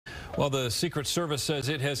Well, the Secret Service says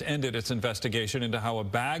it has ended its investigation into how a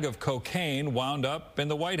bag of cocaine wound up in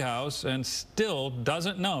the White House and still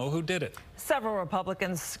doesn't know who did it. Several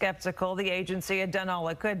Republicans skeptical the agency had done all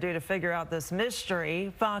it could do to figure out this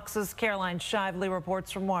mystery. Fox's Caroline Shively reports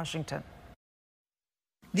from Washington.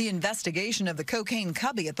 The investigation of the cocaine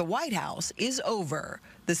cubby at the White House is over.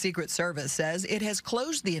 The Secret Service says it has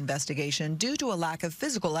closed the investigation due to a lack of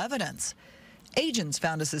physical evidence. Agents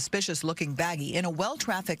found a suspicious-looking baggie in a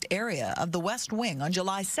well-trafficked area of the West Wing on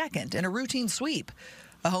July 2nd in a routine sweep.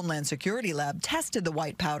 A Homeland Security lab tested the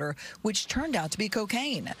white powder, which turned out to be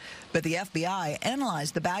cocaine. But the FBI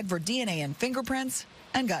analyzed the bag for DNA and fingerprints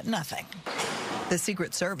and got nothing. The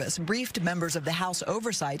Secret Service briefed members of the House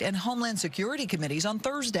Oversight and Homeland Security committees on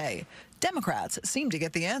Thursday. Democrats seemed to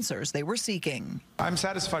get the answers they were seeking. I'm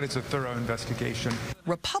satisfied it's a thorough investigation.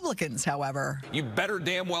 Republicans, however, you better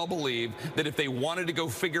damn well believe that if they wanted to go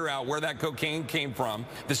figure out where that cocaine came from,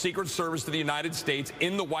 the Secret Service of the United States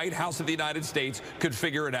in the White House of the United States could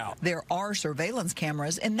figure it out. There are surveillance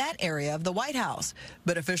cameras in that area of the White House,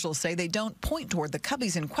 but officials say they don't point toward the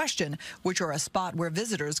cubbies in question, which are a spot where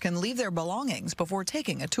visitors can leave their belongings before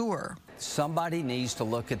taking a tour. Somebody needs to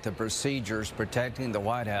look at the procedures protecting the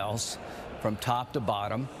White House from top to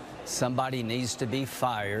bottom. Somebody needs to be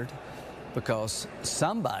fired because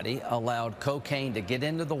somebody allowed cocaine to get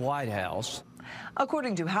into the White House.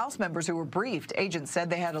 According to House members who were briefed, agents said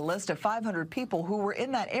they had a list of 500 people who were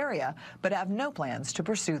in that area, but have no plans to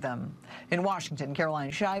pursue them. In Washington, Caroline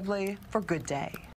Shively for Good Day.